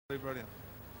Brilliant.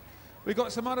 We've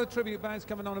got some other tribute bands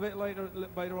coming on a bit later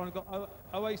on. We've got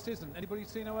Oasis. Anybody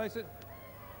seen Oasis?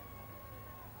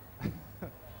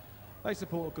 They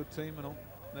support a good team and all.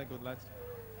 They're good lads.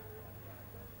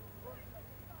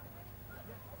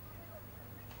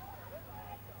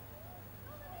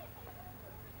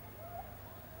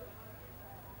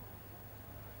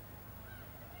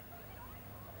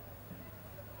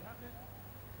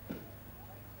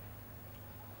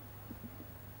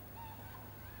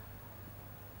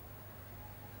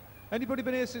 Anybody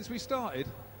been here since we started?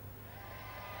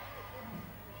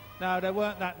 No, there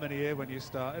weren't that many here when you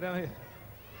started, have you?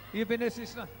 You've been here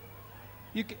since...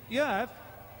 You have?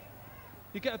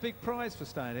 You get a big prize for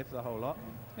staying here for the whole lot.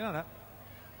 You know that?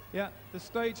 Yeah, the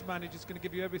stage manager's going to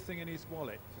give you everything in his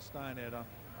wallet for staying here the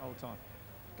whole time.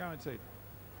 Guaranteed.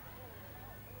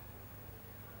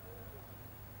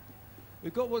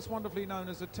 We've got what's wonderfully known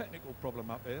as a technical problem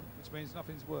up here, which means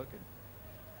nothing's working.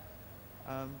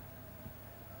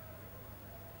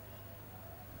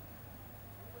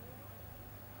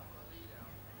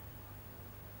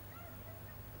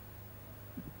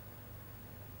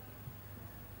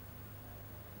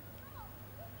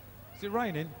 Is it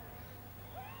raining?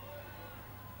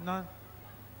 No.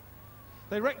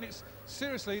 They reckon it's...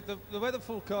 Seriously, the weather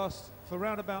forecast for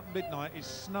round about midnight is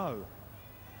snow.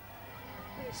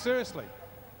 Seriously.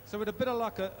 So with a bit of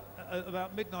luck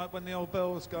about midnight when the old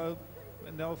bells go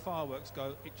and the old fireworks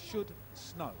go, it should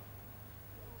snow.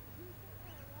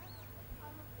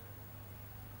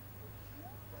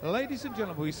 Ladies and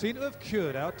gentlemen, we seem to have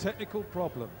cured our technical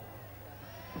problem.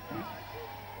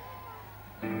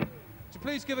 So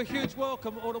please give a huge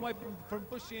welcome all the way from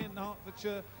Bushey in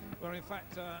Hertfordshire, where in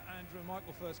fact Andrew and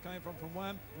Michael first came from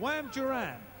WHAM. WHAM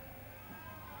DURAN.